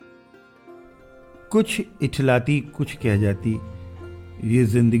कुछ इठलाती कुछ कह जाती, ये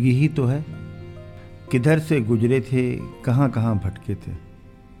जिंदगी ही तो है। किधर से गुजरे थे, कहाँ कहाँ भटके थे।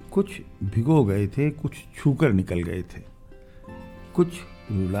 कुछ भिगो गए थे, कुछ छूकर निकल गए थे। कुछ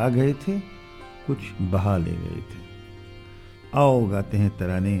रुला गए थे, कुछ बहा ले गए थे। आओ गाते हैं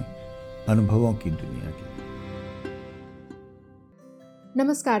तराने अनुभवों की दुनिया के।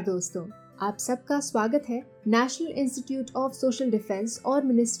 नमस्कार दोस्तों, आप सबका स्वागत है national institute of social defence और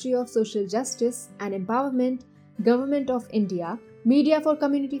ministry of social justice and empowerment, government of India, media for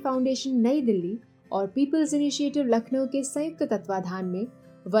community foundation नई दिल्ली और पीपल्स इनिशिएटिव लखनऊ के संयुक्त तत्वाधान में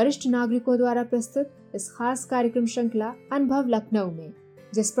वरिष्ठ नागरिकों द्वारा प्रस्तुत इस खास कार्यक्रम श्रृंखला अनुभव लखनऊ में,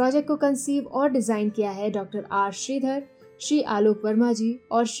 जिस प्रोजेक्ट को कंसीव और डिजाइन किया है डॉक्टर आर श्रीधर, श्री आलोक वर्मा जी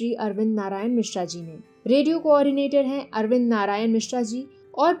और श्री अरविंद नारायण मिश्रा जी ने। रेडियो कोऑर्डिनेटर हैं अरविंद नारायण मिश्रा जी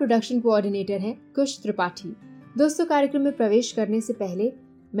और प्रोडक्शन कोऑर्डिनेटर हैं कुश त्रिपाठी। दोस्तों, कार्यक्रम में प्रवेश करने से पहले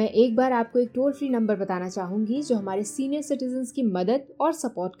मैं एक बार आपको एक टोल फ्री नंबर बताना चाहूंगी जो हमारे सीनियर सिटीजन्स की मदद और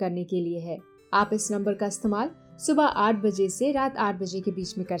सपोर्ट करने के लिए है। आप इस नंबर का इस्तेमाल सुबह 8 बजे से रात 8 बजे के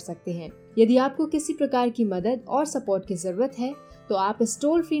बीच में कर सकते हैं। यदि आपको किसी प्रकार की मदद और सपोर्ट की जरूरत है तो आप इस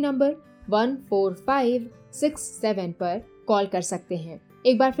टोल फ्री नंबर 14567 पर कॉल कर सकते हैं।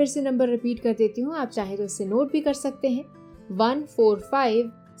 एक बार फिर से नंबर रिपीट कर देती हूँ, आप चाहें तो इसे नोट भी कर सकते हैं।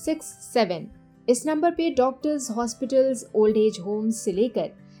 14567। इस नंबर पे doctors, hospitals, old age homes से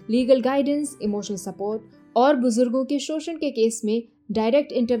लेकर लीगल गाइडेंस, इमोशनल सपोर्ट और बुजुर्गों के शोषण के केस में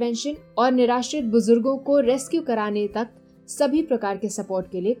डायरेक्ट इंटरवेंशन और निराश्रित बुजुर्गों को रेस्क्यू कराने तक सभी प्रकार के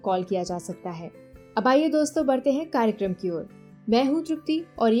सपोर्ट के लिए कॉल किया जा सकता है। अब आइए दोस्तों, बढ़ते हैं कार्यक्रम की ओर। मैं हूँ तृप्ति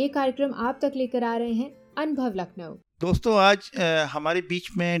और ये कार्यक्रम आप तक लेकर आ रहे हैं अनुभव लखनऊ। दोस्तों, आज हमारे बीच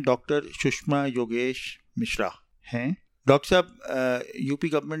में डॉक्टर सुषमा योगेश मिश्रा हैं। डॉक्टर साहब यूपी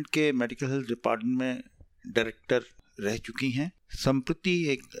गवर्नमेंट के मेडिकल हेल्थ डिपार्टमेंट में डायरेक्टर रह चुकी हैं। संप्रति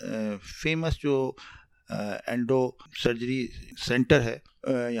एक फेमस जो एंडो सर्जरी सेंटर है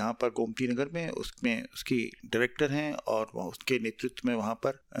यहाँ पर गोमती नगर में, उसमें उसकी डायरेक्टर हैं और उसके नेतृत्व में वहाँ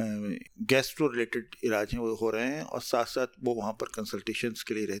पर गैस्ट्रो रिलेटेड इलाज हैं वो हो रहे हैं और साथ साथ वो वहाँ पर कंसल्टेशंस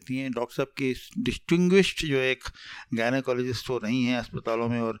के लिए रहती हैं। डॉक्टर साहब की डिस्टिंग्विश्ड जो एक गायनेकोलॉजिस्ट वो रही हैं अस्पतालों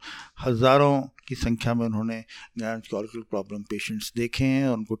में और हज़ारों की संख्या में उन्होंने गायनेकोलॉजिकल प्रॉब्लम पेशेंट्स देखे हैं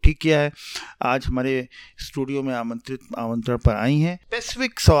और उनको ठीक किया है। आज हमारे स्टूडियो में आमंत्रण पर आई हैं।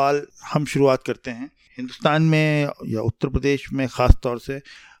 स्पेसिफिक सवाल हम शुरुआत करते हैं। हिंदुस्तान में या उत्तर प्रदेश में ख़ास तौर से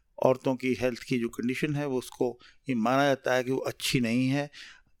औरतों की हेल्थ की जो कंडीशन है वो उसको ये माना जाता है कि वो अच्छी नहीं है।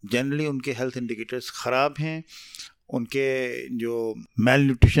 जनरली उनके हेल्थ इंडिकेटर्स ख़राब हैं, उनके जो मेल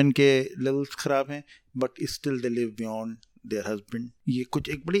न्यूट्रिशन के लेवल्स ख़राब हैं, but still they live beyond their husband. ये कुछ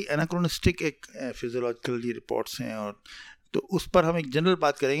एक बड़ी एनाक्रोनिस्टिक एक फिजियोलॉजिकल ये रिपोर्ट्स हैं और तो उस पर हम एक जनरल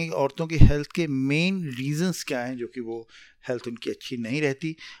बात करेंगे कि औरतों की हेल्थ के मेन रीजंस क्या हैं जो कि वो हेल्थ उनकी अच्छी नहीं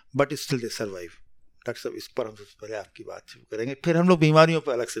रहती but still they survive. Doctor साहब, इस पर हम सबसे पहले आपकी बात शुरू करेंगे, फिर हम लोग बीमारियों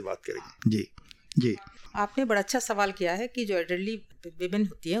पर अलग से बात करेंगे। जी जी, आपने बड़ा अच्छा सवाल किया है कि जो एल्डरली विमेन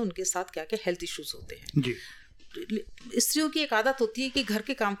होती हैं उनके साथ क्या क्या हेल्थ इश्यूज होते हैं। जी, स्त्रियों की एक आदत होती है कि घर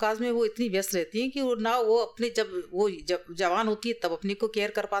के कामकाज में वो इतनी व्यस्त रहती हैं कि वो ना वो अपने जब जवान होती है तब अपने को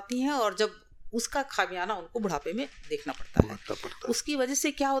केयर कर पाती हैं और जब उसका खामियाना उनको बुढ़ापे में देखना पड़ता है। उसकी वजह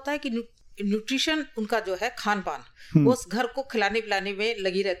से क्या होता है कि न्यूट्रिशन उनका जो है खान पान वो उस घर को खिलाने पिलाने में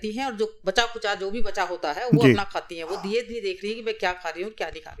लगी रहती हैं और जो बचा कुचा जो भी बचा होता है वो अपना खाती हैं। वो दिए नहीं देख रही है कि मैं क्या खा रही हूँ क्या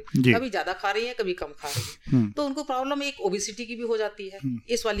नहीं खा रही हूँ, कभी ज्यादा खा रही है कभी कम खा रही है। तो उनको प्रॉब्लम एक ओबेसिटी की भी हो जाती है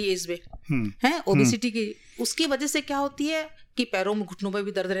इस वाली एज में है। ओबेसिटी की उसकी वजह से क्या होती है कि पैरों में घुटनों में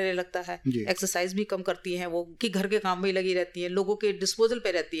भी दर्द रहने लगता है। एक्सरसाइज भी कम करती हैं वो, कि घर के काम में लगी रहती हैं, लोगों के डिस्पोजल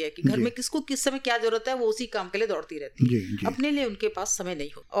पे रहती है कि घर में किसको किस समय क्या जरूरत है वो उसी काम के लिए दौड़ती रहती है। अपने लिए उनके पास समय नहीं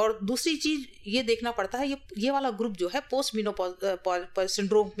हो। और दूसरी चीज ये देखना पड़ता है, ये वाला ग्रुप जो है पोस्ट मेनोपॉज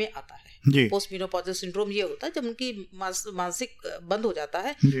सिंड्रोम में आता है। पोस्ट मेनोपॉजल सिंड्रोम ये होता है जब उनकी मानसिक बंद हो जाता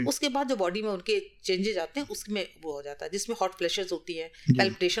है, उसके बाद जो बॉडी में उनके चेंजेस आते हैं उसमें वो हो जाता है, जिसमें हॉट फ्लैशेस होती है,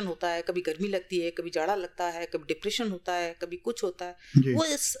 पैल्पिटेशन होता है, कभी गर्मी लगती है, कभी जाड़ा लगता है, कभी डिप्रेशन होता है, कभी कुछ होता है। वो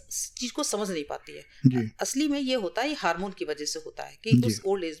इस चीज को समझ नहीं पाती है। असली में ये होता है, ये हार्मोन की वजह से होता है कि उस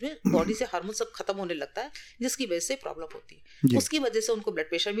ओल्ड एज में बॉडी से हार्मोन सब खत्म होने लगता है, जिसकी वजह से प्रॉब्लम होती है। उसकी वजह से उनको ब्लड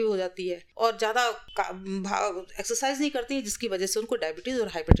प्रेशर भी हो जाती है और ज्यादा एक्सरसाइज नहीं करती है, जिसकी वजह से उनको डायबिटीज और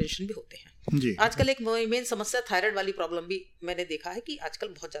हाइपरटेंशन भी होते हैं। आजकल एक मेन समस्या थायराइड वाली प्रॉब्लम भी मैंने देखा है कि आजकल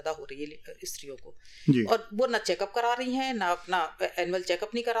बहुत ज्यादा हो रही है स्त्रियों को, और वो ना चेकअप करा रही हैं, ना अपना एनुअल चेकअप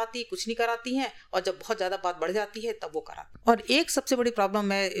नहीं कराती, कुछ नहीं कराती हैं, और जब बहुत ज्यादा बात बढ़ जाती है तब वो कराती। और एक सबसे बड़ी प्रॉब्लम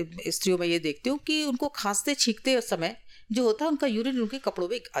मैं स्त्रियों में ये देखती हूँ कि उनको खांसते छींकते समय जो होता है उनका यूरिन उनके कपड़ों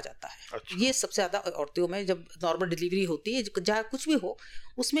में आ जाता है। अच्छा। ये सबसे ज्यादा औरतों में जब नॉर्मल डिलीवरी होती है, जहाँ कुछ भी हो,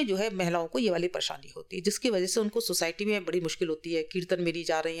 उसमें जो है महिलाओं को ये वाली परेशानी होती है, जिसकी वजह से उनको सोसाइटी में बड़ी मुश्किल होती है। कीर्तन में नहीं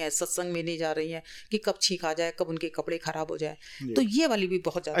जा रही हैं, सत्संग में नहीं जा रही हैं कि कब छींक आ जाए, कब उनके कपड़े खराब हो जाए। तो ये वाली भी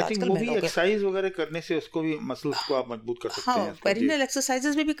बहुत ज्यादा आजकल महिलाओं के एक्सरसाइज वगैरह करने से उसको भी मसल्स को आप मजबूत कर सकते हैं। पेरिनियल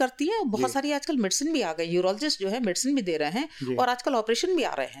एक्सरसाइजेस में भी करती है। बहुत सारी आजकल मेडिसिन भी आ गई, यूरोलॉजिस्ट जो है मेडिसिन भी दे रहे हैं और आजकल ऑपरेशन भी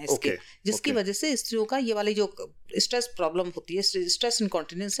आ रहे हैं इसके, जिसकी वजह से स्त्रियों का ये वाली जो स्ट्रेस प्रॉब्लम होती है, स्ट्रेस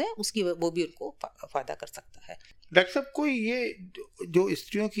इनकॉन्टिनेंस है, उसकी वो भी उनको फायदा कर सकता है। डॉक्टर साहब, कोई ये जो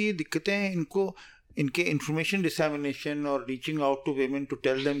स्त्रियों की दिक्कतें हैं, इनको इनके इंफॉर्मेशन डिसमिनेशन और reaching out to women to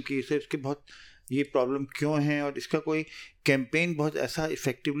tell them कि इसके बहुत ये प्रॉब्लम क्यों है, और इसका कोई कैंपेन बहुत ऐसा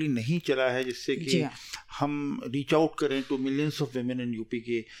इफेक्टिवली नहीं चला है जिससे कि हम रीच आउट करें to millions of women in UP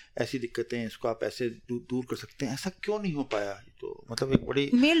की ऐसी दिक्कतें हैं, इसको आप ऐसे दूर कर सकते हैं, ऐसा क्यों नहीं हो पाया? तो मतलब एक बड़ी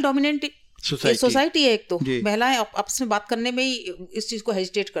मेल डोमिनेंट सोसाइटी है। एक तो महिलाएं आपस में बात करने में ही इस चीज को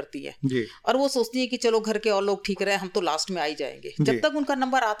हेजिटेट करती है और वो सोचती है कि चलो घर के और लोग ठीक रहे, हम तो लास्ट में आ ही जाएंगे। जब तक उनका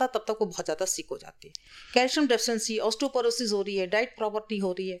नंबर आता तब तक वो बहुत ज्यादा सिक हो जाती है। कैल्शियम डेफिशिएंसी, ऑस्टियोपोरोसिस हो रही है, डाइट प्रॉपर नहीं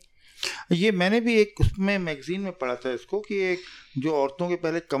हो रही है। ये मैंने भी एक उसमें मैगजीन में पढ़ा था इसको, कि एक जो औरतों के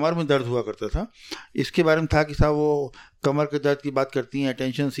पहले कमर में दर्द हुआ करता था, इसके बारे में था कि साहब वो कमर के दर्द की बात करती हैं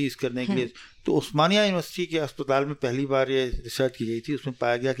अटेंशन सीज करने के लिए। तो उस्मानिया यूनिवर्सिटी के अस्पताल में पहली बार ये रिसर्च की गई थी, उसमें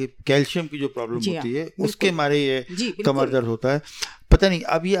पाया गया कि कैल्शियम की जो प्रॉब्लम होती है उसके मारे ये कमर दर्द होता है। पता नहीं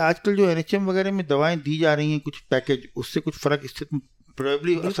अब ये आजकल जो NHM वगैरह में दवाएं दी जा रही हैं कुछ पैकेज, उससे कुछ फर्क स्थिति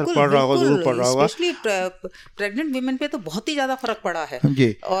प्रोबेबली असर पड़ रहा होगा, जरूर पड़ रहा होगा। स्पेशली प्रेग्नेंट वीमेन पे तो बहुत ही ज्यादा फर्क पड़ा है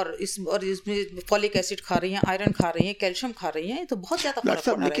और इसमें फॉलिक एसिड खा रही हैं, आयरन खा रही हैं, कैल्शियम खा रही हैं, तो बहुत ज्यादा फर्क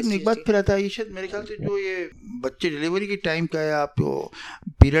पड़ रहा है। लेकिन एक बात फिर आता है, ये शायद मेरे ख्याल से जो ये बच्चे डिलीवरी के टाइम का है आप जो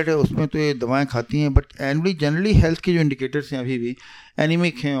पीरियड है उसमें तो ये दवाएं खाती हैं, बट जनरली हेल्थ के जो इंडिकेटर्स हैं अभी भी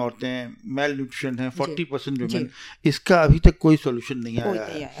एनीमिक हैं औरतें, मेल न्यूट्रिशन है 40% वुमेन, इसका अभी तक कोई सोल्यूशन नहीं आया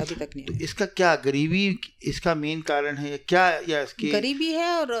है अभी तक नहीं। तो इसका क्या, गरीबी इसका मेन कारण है क्या, या इसकी गरीबी है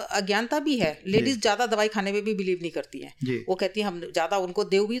और अज्ञानता भी है। लेडीज ज्यादा दवाई खाने में भी बिलीव नहीं करती हैं। वो कहती हैं हम ज्यादा उनको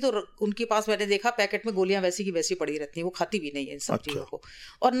देव भी, तो उनके पास मैंने देखा पैकेट में गोलियां वैसी की वैसी पड़ी रहती हैं, वो खाती भी नहीं है इन सब चीजों को,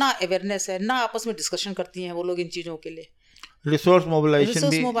 और ना अवेयरनेस है, ना आपस में डिस्कशन करती हैं वो लोग इन चीजों के लिए। रिसोर्स मोबिलाइजेशन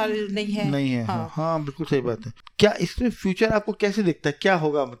भी नहीं है। हाँ बिल्कुल सही बात है। क्या इसमें फ्यूचर आपको कैसे दिखता है, क्या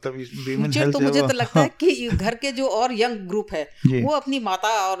होगा? मतलब इस वीमेन हेल्थ, तो मुझे तो लगता है कि घर के जो और यंग ग्रुप है वो अपनी माता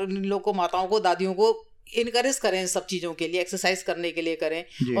और इन लोगों को, माताओं को, दादियों को इनकरेज करें सब चीजों के लिए, एक्सरसाइज करने के लिए करें,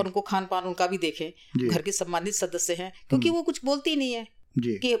 और उनको खान पान उनका भी देखें। घर के सम्मानित सदस्य हैं, क्योंकि वो कुछ बोलती नहीं है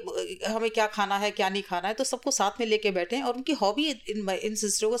कि हमें क्या खाना है क्या नहीं खाना है, तो सबको साथ में लेके बैठे और उनकी हॉबी, इन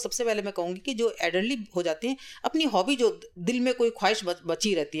सिस्टरों को सबसे पहले मैं कहूंगी कि जो एडल्टली हो जाती हैं, अपनी हॉबी जो दिल में कोई ख्वाहिश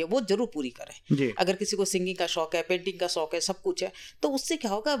बची रहती है वो जरूर पूरी करें। अगर किसी को सिंगिंग का शौक है, पेंटिंग का शौक है, सब कुछ है, तो उससे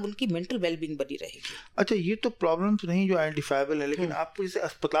क्या होगा, उनकी मेंटल वेलबींग बनी रहेगी। अच्छा, ये तो प्रॉब्लम तो नहीं जो आइडेंटिफाइबल है, लेकिन आपको जैसे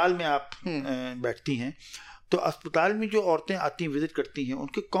अस्पताल में आप बैठती हैं, तो अस्पताल में जो औरतें आती हैं, विजिट करती हैं,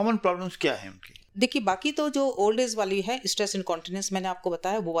 उनके कॉमन प्रॉब्लम्स क्या हैं उनकी? देखिए, बाकी तो जो ओल्ड एज वाली है, स्ट्रेस इनकॉन्टिनेंस मैंने आपको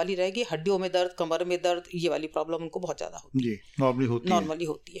बताया, वो वाली रहेगी। हड्डियों में दर्द, कमर में दर्द, ये वाली प्रॉब्लम उनको बहुत ज्यादा होती है। नॉर्मली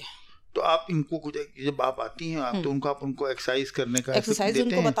होती है। तो आप इनको कुछ, जब आप आती हैं आप, तो उनको आप उनको एक्सरसाइज करने का एक्सरसाइज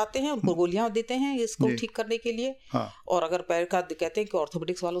उनको बताते हैं, उनको गोलियां देते हैं इसको ठीक करने के लिए। और अगर पैर का कहते हैं कि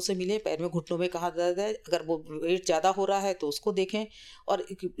ऑर्थोपेडिक्स वालों से मिले, पैर में घुटनों में कहाँ दर्द है, अगर वो वेट ज्यादा हो रहा है तो उसको देखें। और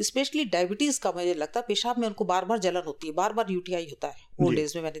स्पेशली डायबिटीज का मुझे लगता है, पेशाब में उनको बार बार जलन होती है, बार बार UTI होता है ओल्ड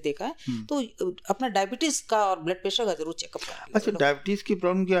एज में, मैंने देखा है। तो अपना डायबिटीज का और ब्लड प्रेशर का जरूर चेकअप कराना। अच्छा, डायबिटीज की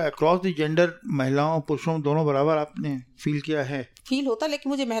प्रॉब्लम क्या अक्रॉस द जेंडर, महिलाओं पुरुषों दोनों बराबर आपने फील किया है? फील होता है, लेकिन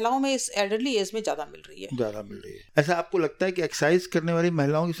मुझे महिलाओं में इस एल्डरली एज में ज्यादा मिल रही है। ऐसा आपको लगता है कि एक्सरसाइज करने वाली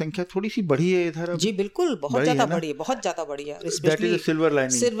महिलाओं की संख्या थोड़ी सी बढ़ी है इधर? जी बिल्कुल, बहुत ज्यादा बढ़ी है, बहुत ज्यादा बढ़ी है। स्पेशली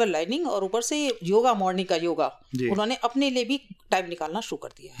सिल्वर लाइनिंग, और ऊपर से योगा, मॉर्निंग का योगा उन्होंने अपने लिए भी टाइम निकालना शुरू कर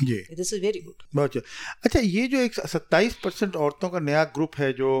दिया है। This is very good. बहुत अच्छा। ये जो एक 27% औरतों का नया ग्रुप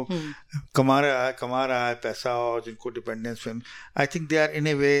है जो कमा रहा है पैसा, और जिनको dependence, I think they are in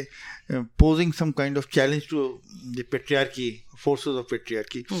A way posing some kind of challenge to the patriarchy, forces of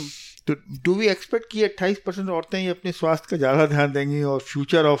patriarchy. तो डू वी एक्सपेक्ट कि 28% औरतें ही अपने स्वास्थ्य का ज़्यादा ध्यान देंगी और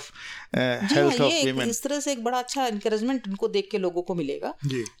future of health of women? इस तरह से एक बड़ा अच्छा इंकरेजमेंट उनको देख के लोगों को मिलेगा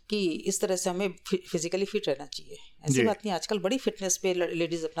कि इस तरह से हमें फिजिकली फिट रहना चाहिए। ऐसी बात नहीं, आजकल बड़ी फिटनेस पे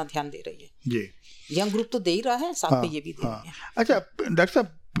लेडीज अपना ध्यान दे रही है। यंग ग्रुप तो दे ही रहा है, साथ में ये भी दे रही है। अच्छा डॉक्टर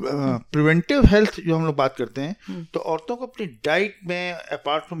साहब, प्रिवेंटिव हेल्थ जो हम लोग बात करते हैं, तो औरतों को अपनी डाइट में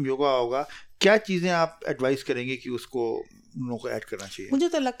अपार्ट फ्रॉम योगा होगा, क्या चीज़ें आप एडवाइस करेंगे कि उसको लोगों को ऐड करना चाहिए? मुझे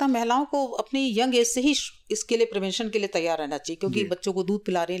तो लगता है महिलाओं को अपनी यंग एज से ही इसके लिए प्रिवेंशन के लिए तैयार रहना चाहिए, क्योंकि बच्चों को दूध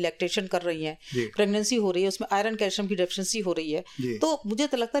पिला रही है, लैक्टेशन कर रही हैं, प्रेगनेंसी हो रही है, उसमें आयरन कैल्शियम की डेफिशिएंसी हो रही है, तो मुझे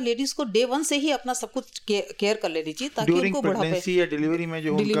तो लगता है लेडीज को डे 1 से ही अपना सब कुछ केयर कर लेनी चाहिए, ताकि उनको बुढ़ापे या डिलीवरी में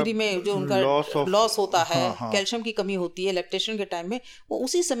जो उनका लॉस होता है, कैल्शियम की कमी होती है लैक्टेशन के टाइम में, वो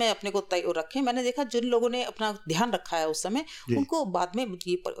उसी समय अपने को रखें। मैंने देखा जिन लोगों ने अपना ध्यान रखा है उस समय, उनको बाद में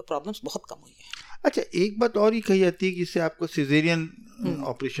ये प्रॉब्लम्स बहुत कम हुई है। अच्छा, एक बात और ही कही जाती है कि जिससे आपको सिजेरियन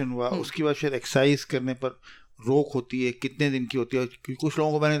ऑपरेशन हुआ, उसकी बाद शायद एक्सरसाइज करने पर रोक होती है, कितने दिन की होती है? कुछ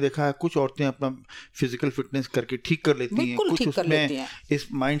लोगों को मैंने देखा है, कुछ औरतें अपना फिजिकल फिटनेस करके ठीक कर लेती हैं, कुछ उसमें इस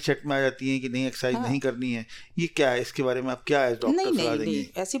माइंड सेट में आ जाती हैं कि नहीं एक्सरसाइज नहीं करनी है। ये क्या है, इसके बारे में आप क्या है डॉक्टर सलाह देंगे?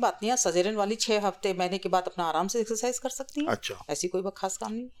 ऐसी बात नहीं है, सजेरियन वाली 6 हफ्ते महीने के बाद अपना आराम से एक्सरसाइज कर सकती हैं। अच्छा, ऐसी कोई खास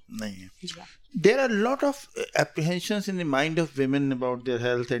काम नहीं है। There are lot of apprehensions in the mind of women about their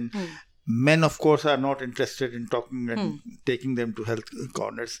health, and men of course are not interested in talking and taking them to health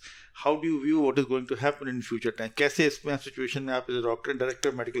corners. How do you view what is going to happen in future time? कैसे इसमें situation में आप as doctor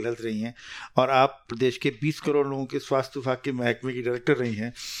director medical health रही हैं और आप प्रदेश के 20 करोड़ लोगों के स्वास्थ्य विभाग के महकमे की डायरेक्टर रही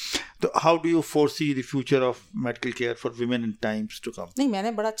हैं, तो how do you foresee the future of medical care for women in times to come? नहीं,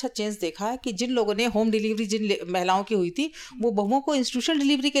 मैंने बड़ा अच्छा चेंज देखा है कि जिन लोगों ने होम डिलीवरी जिन महिलाओं की हुई थी, वो बहुओं को इंस्टीट्यूशनल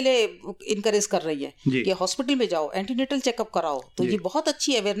डिलीवरी के लिए इनकरेज कर रही है कि हॉस्पिटल में जाओ, एंटीनेटल चेकअप कराओ। तो ये बहुत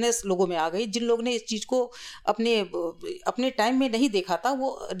अच्छी अवेयरनेस लोगों में आ गई। जिन लोगों ने इस चीज को अपने टाइम में नहीं देखा था,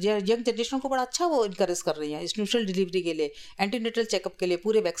 वो यंग जनरेशन को बड़ा अच्छा वो इनकरेज कर रही है इंस्टीट्यूशनल डिलीवरी के लिए, एंटीनेटल चेकअप के लिए,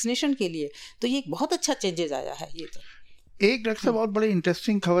 पूरे वैक्सीनेशन के लिए। तो ये एक बहुत अच्छा चेंजेस आया है। ये तो एक डॉक्टर साहब बहुत बड़ी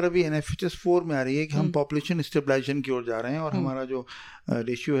इंटरेस्टिंग खबर अभी NFHS 4 में आ रही है कि हम पॉपुलेशन स्टेबलाइजेशन की ओर जा रहे हैं और हमारा जो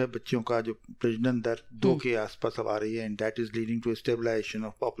रेशियो है बच्चों का, जो प्रजनन दर 2 के आसपास अब आ रही है, and that is leading to stabilisation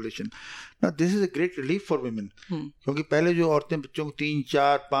of population. Now this is a great relief for women, क्योंकि पहले जो औरतें बच्चों को 3,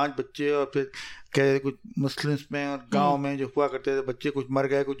 4, 5 बच्चे, और फिर कह कुछ मुस्लिम्स में और गांव में जो हुआ करते थे, बच्चे कुछ मर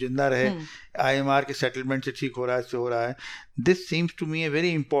गए कुछ जिंदा रहे, IMR के सेटलमेंट से ठीक हो रहा है, इससे हो रहा है। This seems to me a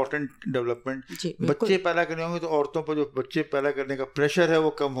very important development. बच्चे पैदा करने होंगे तो औरतों पर जो बच्चे पैदा करने का प्रेशर है वो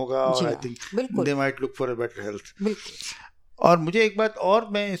कम होगा, और I think they might look for a better health. और मुझे एक बात और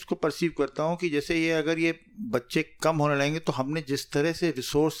मैं इसको परसीव करता हूँ कि जैसे ये अगर ये बच्चे कम होने लगेंगे, तो हमने जिस तरह से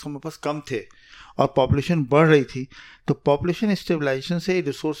रिसोर्स हमारे पास कम थे और पॉपुलेशन बढ़ रही थी, तो पॉपुलेशन स्टेबलाइजेशन से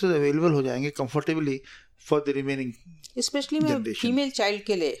रिसोर्सेज अवेलेबल हो जाएंगे comfortably for the remaining, specially female child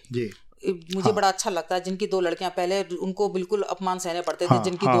के लिए। जी, मुझे बड़ा अच्छा लगता है। जिनकी 2 लड़कियां, पहले उनको बिल्कुल अपमान सहने पड़ते थे,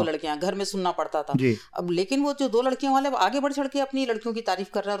 जिनकी 2 लड़कियां, घर में सुनना पड़ता था। अब लेकिन वो जो 2 लड़कियां वाले आगे बढ़ चढ़ के अपनी लड़कियों की तारीफ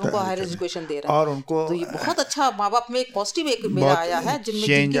कर रहे हैं, उनको हायर एजुकेशन दे रहे हैं, और उनको तो ये बहुत अच्छा माँ बाप में एक पॉजिटिव एक मेरा आया है, जिनमें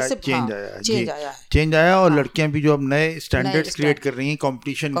चेंज आया। और लड़कियां भी जो अब नए स्टैंडर्ड्स क्रिएट कर रही हैं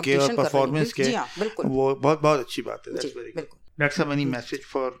कंपटीशन के और परफॉर्मेंस के, वो बहुत बहुत अच्छी बात है। That's a many message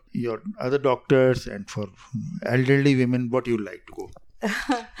for your other doctors and for elderly women, what you like to go?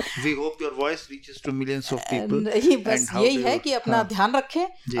 We hope your voice reaches to millions of people. नहीं, बस यही है कि अपना ध्यान रखें,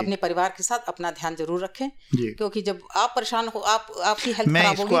 अपने परिवार के साथ अपना ध्यान जरूर रखें, क्योंकि जब आप परेशान हो, आपकी हेल्थ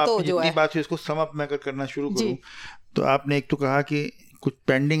खराब होगी, तो जो है बात है इसको सम अप मैं अगर करना शुरू करूं, तो आपने एक तो कहा कि कुछ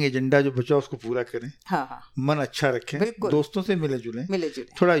पेंडिंग एजेंडा जो बचा उसको पूरा करें, मन अच्छा रखें, दोस्तों से मिले जुलें,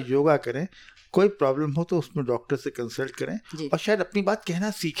 थोड़ा योगा करें, कोई प्रॉब्लम हो तो उसमें डॉक्टर से कंसल्ट करें, और शायद अपनी बात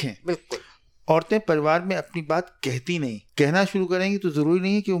कहना सीखें। बिल्कुल, औरतें परिवार में अपनी बात कहती नहीं, कहना शुरू करेंगी तो जरूरी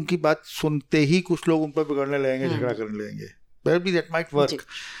नहीं है कि उनकी बात सुनते ही कुछ लोग उन पर बिगड़ने लगेंगे, झगड़ा करने लगेंगे। Probably that might work.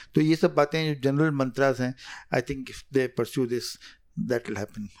 तो ये सब बातें जो जनरल मंत्रास हैं, I think if they pursue this that will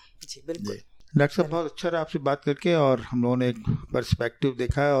happen. जी बिल्कुल। डॉक्टर साहब, बहुत अच्छा रहा आपसे बात करके, और हम लोगों ने एक पर्सपेक्टिव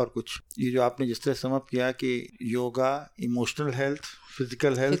देखा है, और कुछ ये जो आपने जिस तरह सम अप किया कि yoga, emotional health,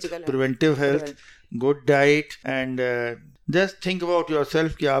 physical health, preventive health, good diet, and just think about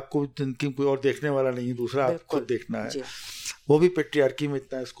yourself कि आपको जिंदगी कोई और देखने वाला नहीं है, दूसरा आप खुद देखना है। वो भी पेट्रियार्की में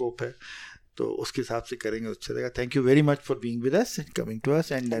इतना स्कोप है, तो उसके हिसाब से करेंगे तो अच्छा रहेगा। Thank you very much for being with us and coming to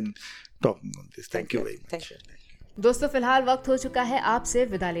us and then talking on this. Thank you very much. दोस्तों, फिलहाल वक्त हो चुका है आपसे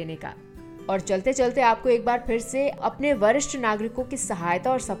विदा लेने का, और चलते चलते आपको एक बार फिर से अपने वरिष्ठ नागरिकों की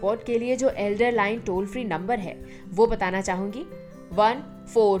सहायता और सपोर्ट के लिए जो elder line toll free number है वो बताना चाहूंगी,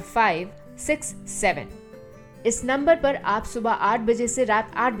 14567। इस नंबर पर आप सुबह 8 बजे से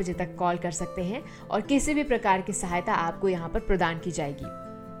रात 8 बजे तक कॉल कर सकते हैं और किसी भी प्रकार की सहायता आपको यहाँ पर प्रदान की जाएगी।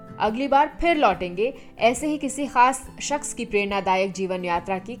 अगली बार फिर लौटेंगे ऐसे ही किसी खास शख्स की प्रेरणादायक जीवन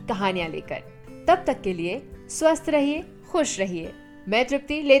यात्रा की कहानियां लेकर। तब तक के लिए स्वस्थ रहिए, खुश रहिए। मैं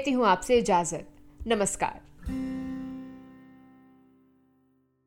तृप्ति लेती हूँ आपसे इजाजत। नमस्कार।